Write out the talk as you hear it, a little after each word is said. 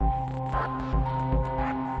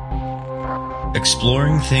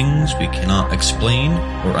Exploring things we cannot explain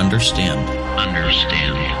or understand.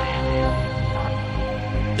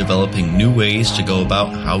 Developing new ways to go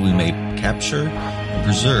about how we may capture and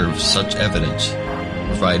preserve such evidence.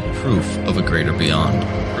 Provide proof of a greater beyond.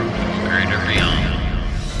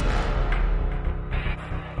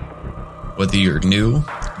 Whether you're new,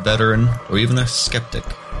 veteran, or even a skeptic,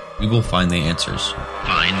 we will find the answers.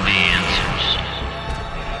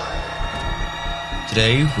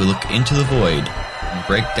 Today, we look into the void and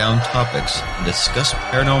break down topics and discuss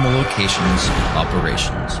paranormal locations and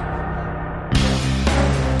operations.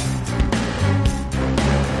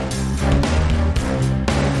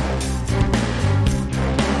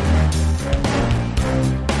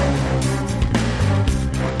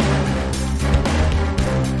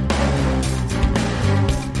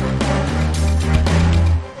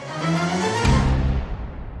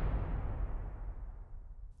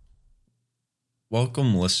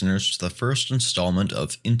 Welcome, listeners, to the first installment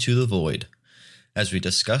of Into the Void, as we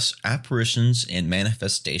discuss apparitions and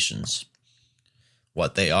manifestations,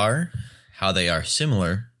 what they are, how they are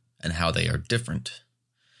similar, and how they are different.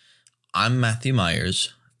 I'm Matthew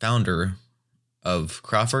Myers, founder of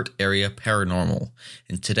Crawford Area Paranormal,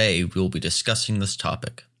 and today we will be discussing this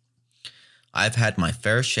topic. I've had my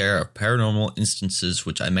fair share of paranormal instances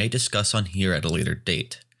which I may discuss on here at a later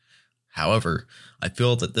date. However, I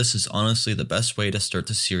feel that this is honestly the best way to start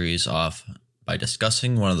the series off by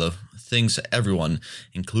discussing one of the things that everyone,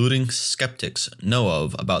 including skeptics, know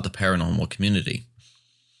of about the paranormal community.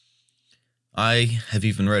 I have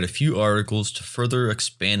even read a few articles to further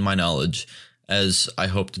expand my knowledge, as I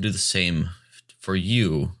hope to do the same for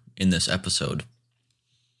you in this episode.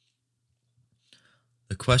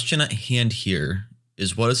 The question at hand here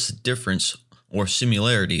is, what is the difference or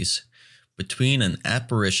similarities between an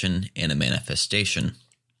apparition and a manifestation?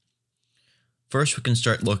 First, we can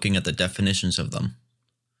start looking at the definitions of them.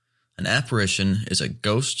 An apparition is a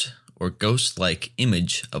ghost or ghost-like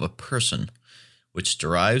image of a person, which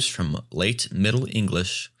derives from late Middle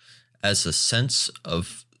English as a sense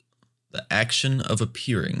of the action of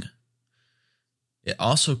appearing. It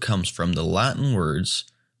also comes from the Latin words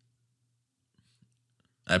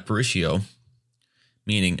apparitio,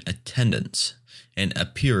 meaning attendance, and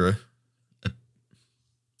appearer,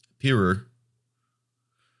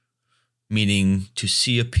 meaning to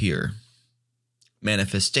see appear.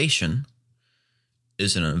 Manifestation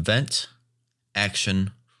is an event,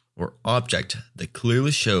 action, or object that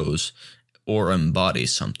clearly shows or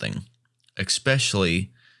embodies something,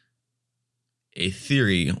 especially a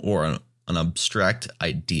theory or an abstract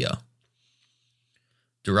idea.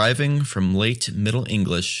 Deriving from late Middle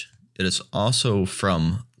English, it is also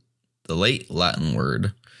from the late Latin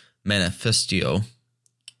word manifestio,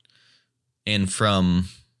 and from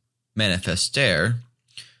manifestare,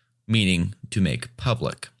 meaning to make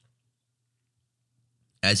public.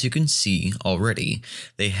 As you can see already,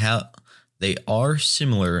 they are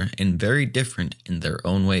similar and very different in their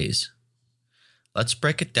own ways. Let's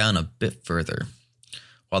break it down a bit further.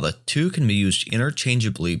 While the two can be used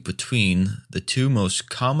interchangeably between the two most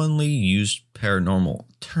commonly used paranormal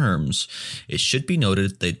terms, it should be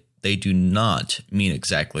noted that they do not mean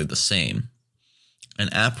exactly the same. An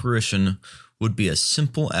apparition would be as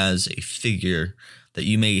simple as a figure that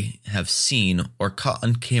you may have seen or caught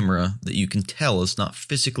on camera that you can tell is not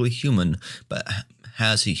physically human but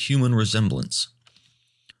has a human resemblance.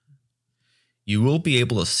 You will be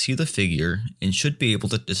able to see the figure and should be able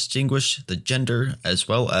to distinguish the gender as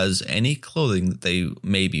well as any clothing that they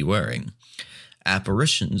may be wearing.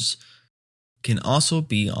 Apparitions can also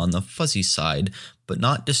be on the fuzzy side but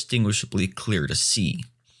not distinguishably clear to see.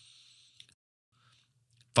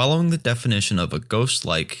 Following the definition of a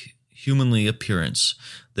ghost-like, humanly appearance,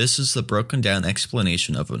 this is the broken down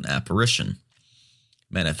explanation of an apparition.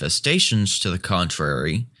 Manifestations, to the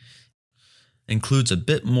contrary, includes a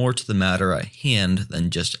bit more to the matter at hand than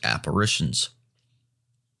just apparitions.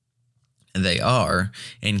 They are,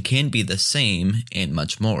 and can be the same, and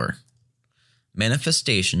much more.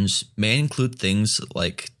 Manifestations may include things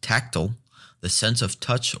like tactile, the sense of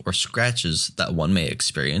touch or scratches that one may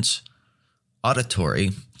experience,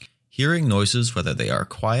 auditory, hearing noises whether they are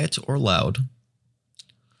quiet or loud,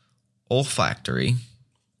 olfactory,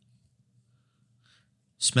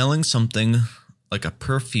 smelling something like a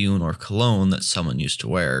perfume or cologne that someone used to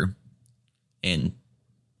wear, and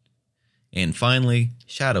finally,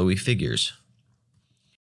 shadowy figures.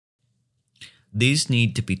 These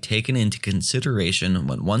need to be taken into consideration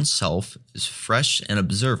when oneself is fresh and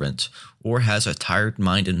observant or has a tired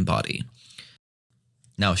mind and body.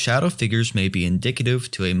 Now, shadow figures may be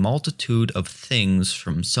indicative to a multitude of things,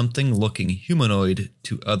 from something looking humanoid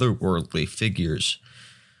to otherworldly figures.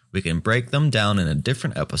 We can break them down in a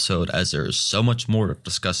different episode, as there is so much more to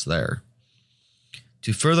discuss there.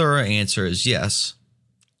 To further, our answer is yes,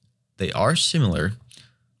 they are similar,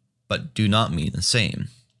 but do not mean the same.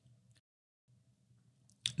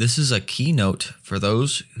 This is a key note for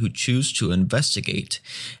those who choose to investigate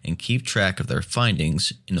and keep track of their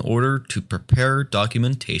findings in order to prepare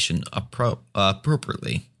documentation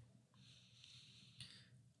appropriately.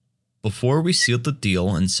 Before we seal the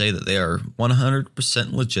deal and say that they are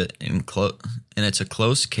 100% legit and it's a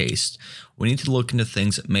closed case, we need to look into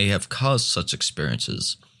things that may have caused such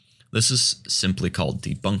experiences. This is simply called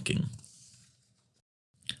debunking.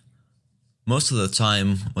 Most of the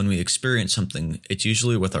time, when we experience something, it's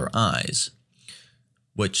usually with our eyes,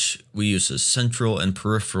 which we use as central and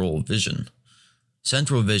peripheral vision.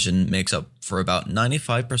 Central vision makes up for about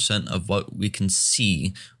 95% of what we can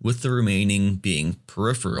see, with the remaining being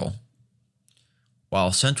peripheral.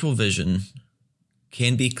 While central vision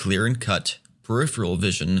can be clear and cut, peripheral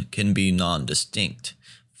vision can be non-distinct,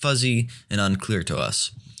 fuzzy, and unclear to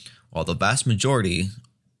us. While the vast majority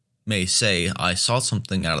may say, "I saw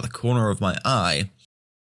something out of the corner of my eye,"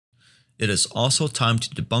 it is also time to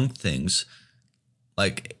debunk things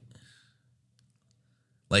like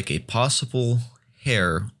a possible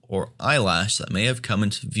hair or eyelash that may have come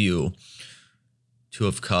into view to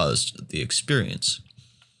have caused the experience.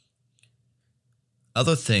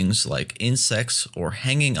 Other things like insects or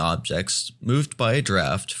hanging objects moved by a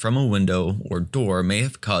draft from a window or door may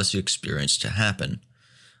have caused the experience to happen.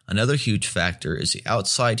 Another huge factor is the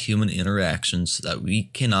outside human interactions that we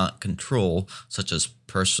cannot control, such as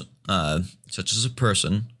a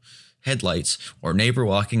person, headlights, or neighbor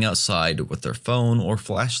walking outside with their phone or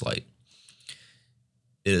flashlight.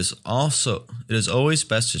 It is always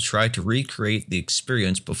best to try to recreate the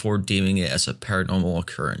experience before deeming it as a paranormal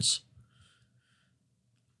occurrence.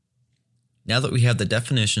 Now that we have the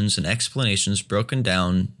definitions and explanations broken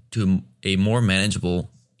down to a more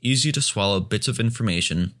manageable, easy to swallow bits of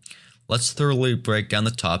information, let's thoroughly break down the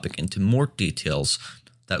topic into more details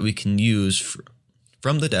that we can use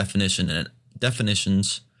from the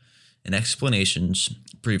definitions and explanations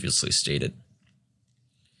previously stated.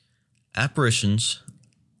 Apparitions,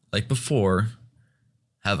 like before,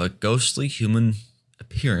 have a ghostly human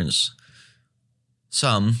appearance.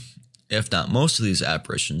 Some, if not most of these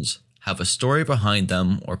apparitions, have a story behind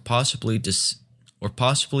them, or possibly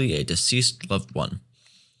a deceased loved one.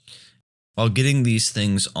 While getting these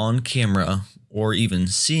things on camera, or even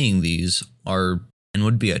seeing these,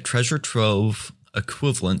 would be a treasure trove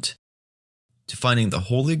equivalent to finding the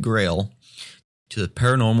Holy Grail to the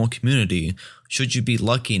paranormal community, should you be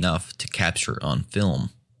lucky enough to capture it on film.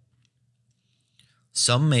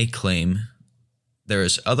 Some may claim there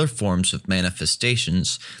is other forms of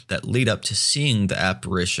manifestations that lead up to seeing the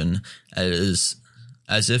apparition as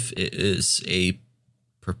if it is a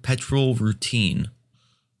perpetual routine,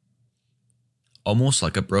 almost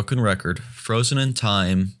like a broken record, frozen in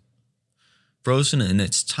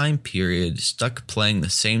its time period, stuck playing the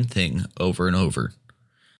same thing over and over.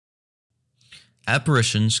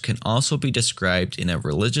 Apparitions can also be described in a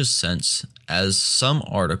religious sense, as some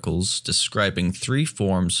articles describing 3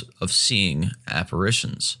 forms of seeing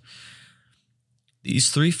apparitions. These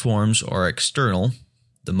 3 forms are external,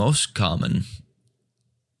 the most common,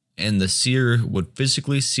 and the seer would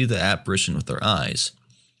physically see the apparition with their eyes.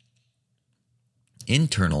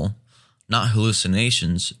 Internal, not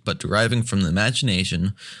hallucinations, but deriving from the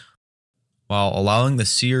imagination, while allowing the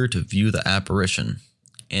seer to view the apparition.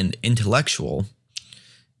 And intellectual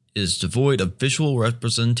is devoid of visual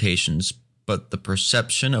representations, but the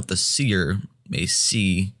perception of the seer may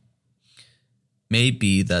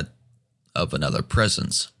be that of another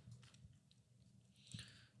presence.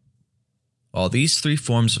 While these 3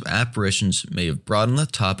 forms of apparitions may have broadened the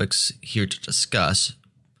topics here to discuss,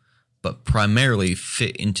 but primarily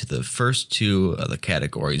fit into the first 2 of the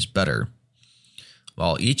categories better.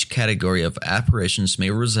 While each category of apparitions may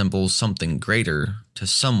resemble something greater to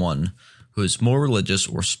someone who is more religious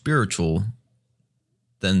or spiritual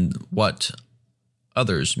than what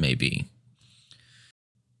others may be.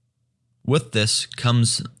 With this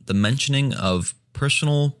comes the mentioning of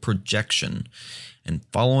personal projection, and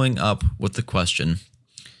following up with the question,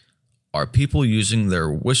 are people using their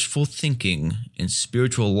wishful thinking and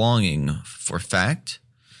spiritual longing for fact?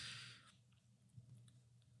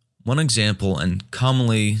 One example, and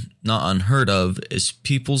commonly not unheard of, is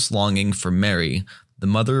people's longing for Mary, the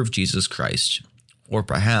mother of Jesus Christ, or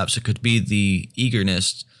perhaps it could be the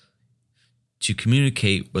eagerness to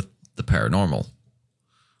communicate with the paranormal.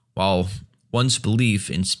 While one's belief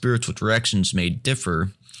in spiritual directions may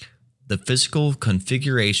differ, the physical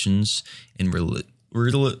configurations in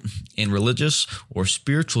religious or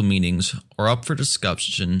spiritual meanings are up for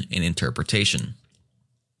discussion and interpretation.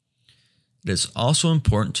 It is also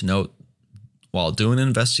important to note, while doing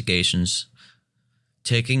investigations,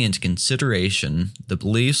 taking into consideration the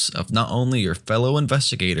beliefs of not only your fellow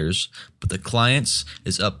investigators, but the clients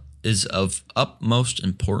is of utmost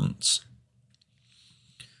importance.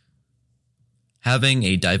 Having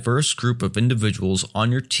a diverse group of individuals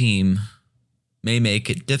on your team may make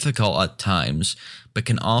it difficult at times, but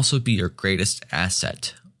can also be your greatest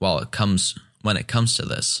asset when it comes to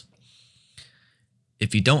this.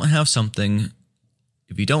 If you don't have someone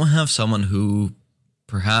who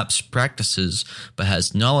perhaps practices but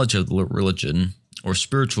has knowledge of the religion or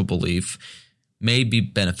spiritual belief, may be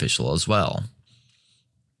beneficial as well.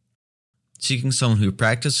 Seeking someone who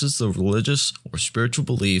practices the religious or spiritual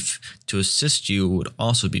belief to assist you would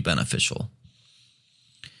also be beneficial.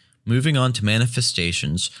 Moving on to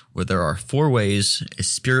manifestations, where there are 4 ways a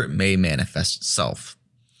spirit may manifest itself.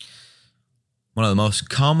 One of the most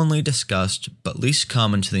commonly discussed, but least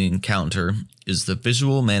common to the encounter, is the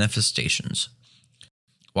visual manifestations.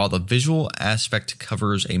 While the visual aspect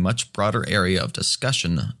covers a much broader area of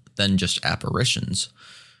discussion than just apparitions,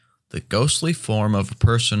 the ghostly form of a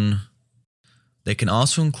person, they can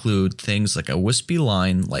also include things like a wispy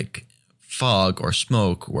line like fog or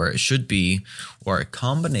smoke where it should be, or a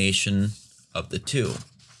combination of the two.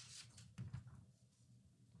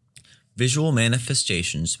 Visual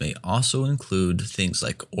manifestations may also include things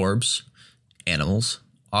like orbs, animals,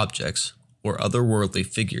 objects, or otherworldly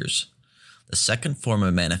figures. The second form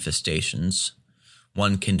of manifestations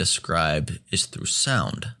one can describe is through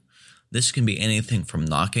sound. This can be anything from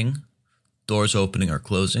knocking, doors opening or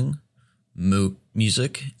closing,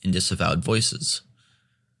 music, and disavowed voices.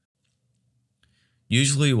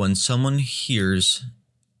 Usually when someone hears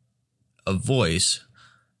a voice,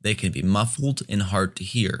 they can be muffled and hard to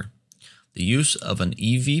hear. The use of an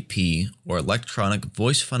EVP, or electronic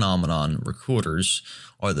voice phenomenon recorders,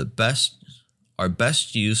 are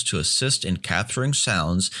best used to assist in capturing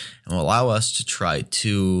sounds and will allow us to try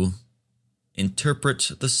to interpret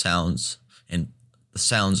the sounds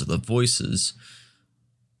of the voices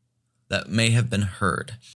that may have been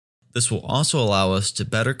heard. This will also allow us to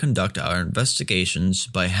better conduct our investigations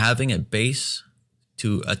by having a base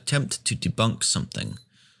to attempt to debunk something.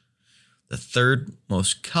 The third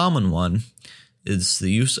most common one is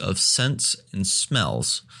the use of scents and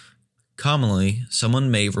smells. Commonly, someone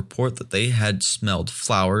may report that they had smelled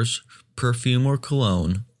flowers, perfume, or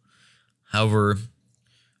cologne. However,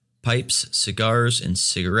 pipes, cigars, and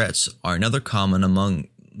cigarettes are another common among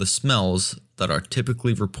the smells that are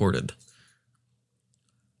typically reported.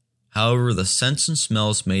 However, the scents and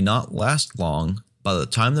smells may not last long. By the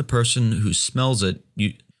time the person who smells it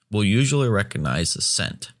will usually recognize the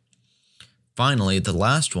scent. Finally, the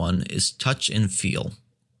last one is touch and feel,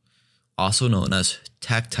 also known as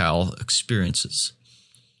tactile experiences.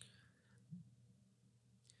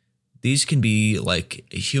 These can be like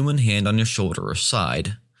a human hand on your shoulder or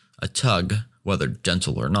side, a tug, whether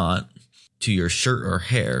gentle or not, to your shirt or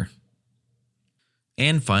hair,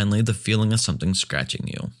 and finally the feeling of something scratching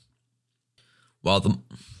you. While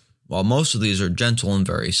most of these are gentle and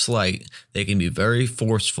very slight, they can be very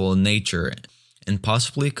forceful in nature and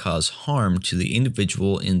possibly cause harm to the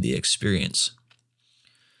individual in the experience.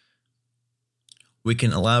 We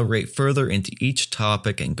can elaborate further into each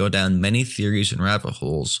topic and go down many theories and rabbit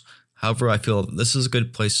holes. However, I feel that this is a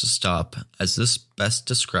good place to stop, as this best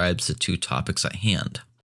describes the 2 topics at hand.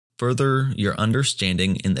 Further your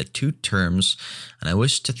understanding in the 2 terms, and I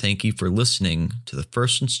wish to thank you for listening to the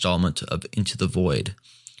first installment of Into the Void.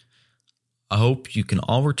 I hope you can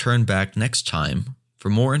all return back next time for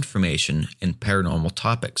more information in paranormal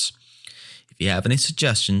topics. If you have any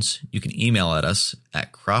suggestions, you can email at us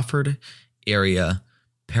at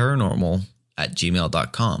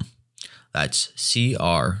crawfordareaparanormal@gmail.com. That's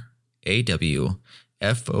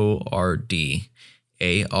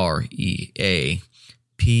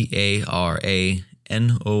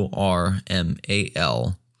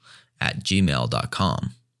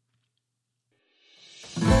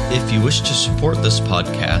If you wish to support this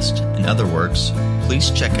podcast and other works,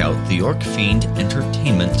 please check out The York Fiend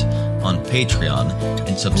Entertainment on Patreon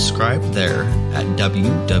and subscribe there at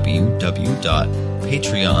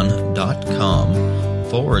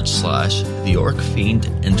www.patreon.com/The York Fiend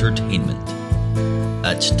Entertainment.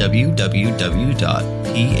 That's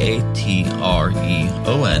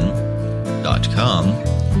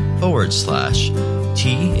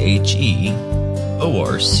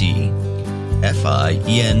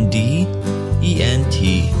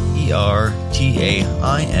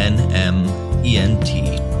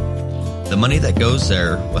FIENDENTERTAINMENT. The money that goes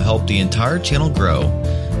there will help the entire channel grow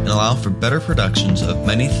and allow for better productions of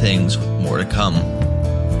many things with more to come.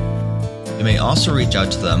 You may also reach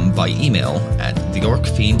out to them by email at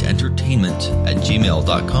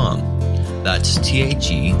theorcfiendentertainment@gmail.com. That's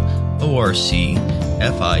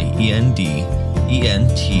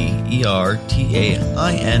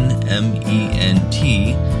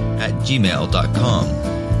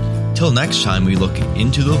Till next time we look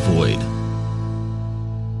into the void.